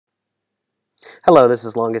Hello, this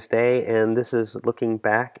is Longest Day, and this is looking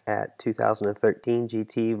back at 2013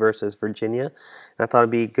 GT versus Virginia. And I thought it'd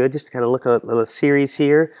be good just to kind of look at a little series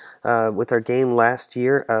here with our game last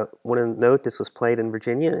year. I want to note this was played in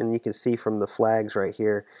Virginia, and you can see from the flags right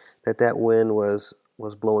here that that wind was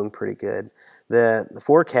blowing pretty good. The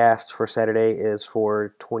forecast for Saturday is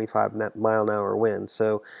for 25-mile-an-hour winds,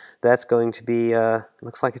 so that's going to be,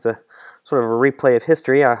 looks like it's a sort of a replay of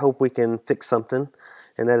history. I hope we can fix something.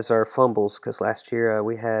 And that is our fumbles, because last year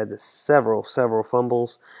we had several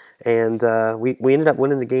fumbles, and we ended up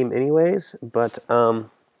winning the game anyways, but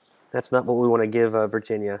that's not what we want to give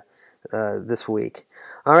Virginia this week.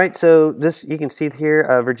 All right, so this you can see here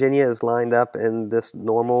Virginia is lined up in this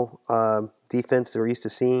normal defense that we're used to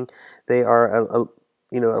seeing. They are a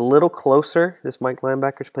little closer. This Mike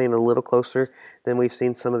linebacker is playing a little closer than we've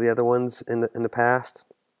seen some of the other ones in the past,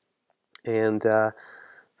 and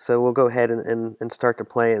so we'll go ahead and start to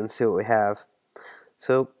play and see what we have.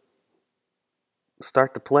 So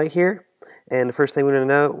start the play here, and the first thing we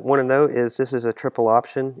want to know is this is a triple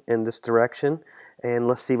option in this direction, and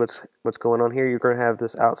let's see what's going on here. You're going to have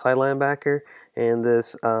this outside linebacker and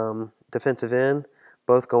this defensive end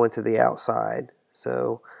both going to the outside,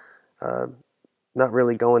 so not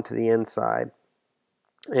really going to the inside.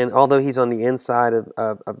 And although he's on the inside of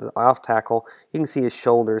the off tackle, you can see his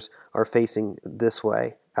shoulders are facing this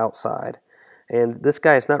way, outside. And this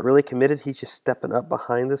guy is not really committed. He's just stepping up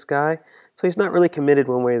behind this guy. So he's not really committed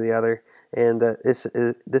one way or the other. And this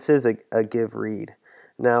is a give read.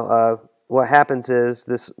 Now, what happens is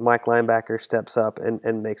this Mike linebacker steps up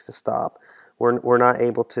and makes the stop. We're not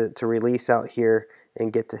able to release out here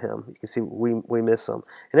and get to him. You can see we miss him.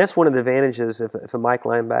 And that's one of the advantages if a Mike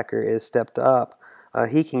linebacker is stepped up.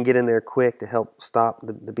 He can get in there quick to help stop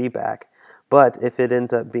the B-back. But if it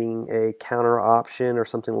ends up being a counter option or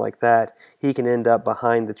something like that, he can end up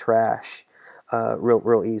behind the trash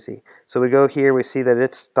real easy. So we go here, we see that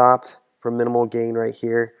it's stopped for minimal gain right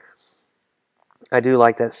here. I do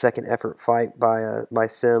like that second effort fight by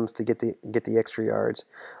Sims to get the extra yards.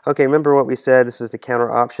 Okay, remember what we said. This is the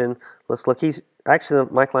counter option. Let's look. He's actually,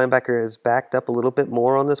 the Mike linebacker is backed up a little bit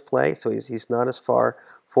more on this play, so he's not as far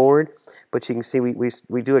forward. But you can see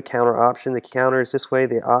we do a counter option. The counter is this way.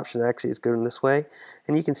 The option actually is going this way,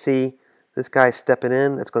 and you can see this guy stepping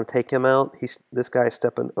in. That's going to take him out. This guy is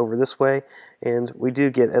stepping over this way, and we do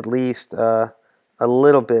get at least a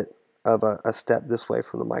little bit of a step this way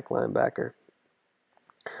from the Mike linebacker.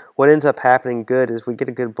 What ends up happening good is we get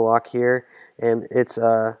a good block here, and it's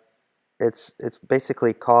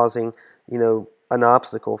basically causing an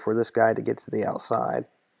obstacle for this guy to get to the outside.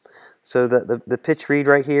 So the pitch read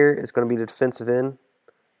right here is going to be the defensive end.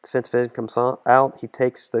 Defensive end comes out. He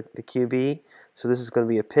takes the QB. So this is going to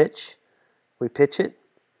be a pitch. We pitch it,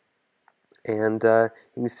 and you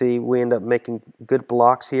can see we end up making good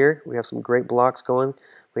blocks here. We have some great blocks going.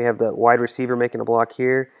 We have the wide receiver making a block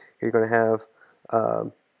here. You're going to have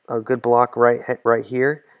a good block right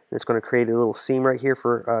here. And it's going to create a little seam right here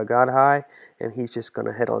for Godhigh, and he's just going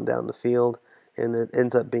to head on down the field, and it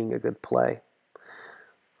ends up being a good play.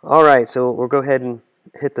 All right, so we'll go ahead and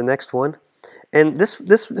hit the next one. And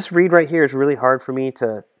this read right here is really hard for me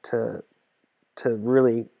to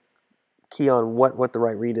really key on what the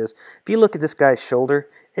right read is. If you look at this guy's shoulder,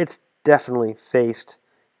 it's definitely faced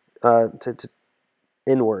to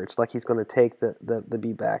inwards, like he's going to take the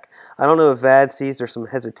B-back. I don't know if Vad sees there's some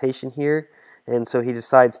hesitation here, and so he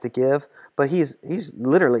decides to give, but he's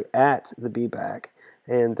literally at the B-back.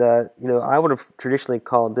 And I would have traditionally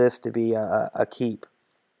called this to be a keep,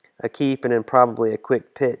 and then probably a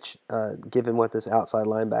quick pitch, given what this outside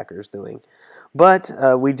linebacker is doing. But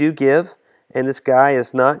we do give, and this guy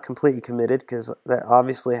is not completely committed, because that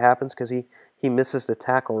obviously happens because he misses the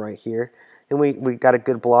tackle right here, and we got a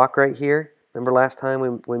good block right here. Remember last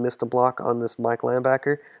time we missed a block on this Mike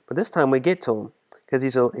linebacker, but this time we get to him because he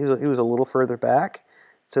was a little further back.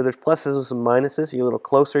 So there's pluses and some minuses. You're a little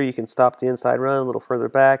closer, you can stop the inside run. A little further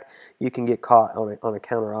back, you can get caught on a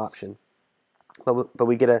counter option. But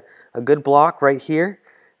we get a good block right here,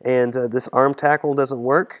 and this arm tackle doesn't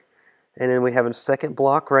work. And then we have a second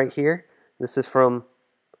block right here. This is from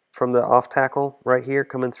the off tackle right here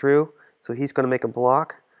coming through. So he's going to make a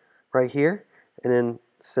block right here, and then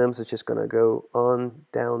Sims is just going to go on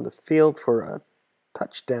down the field for a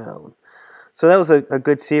touchdown. So that was a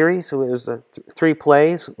good series. So it was 3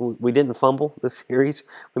 plays. We didn't fumble this series.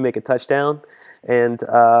 We make a touchdown. And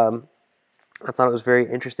I thought it was very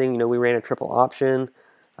interesting. We ran a triple option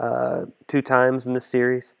 2 times in this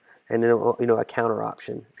series, and then a counter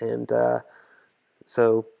option. And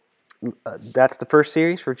so that's the first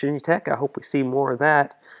series for Virginia Tech. I hope we see more of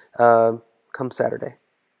that come Saturday.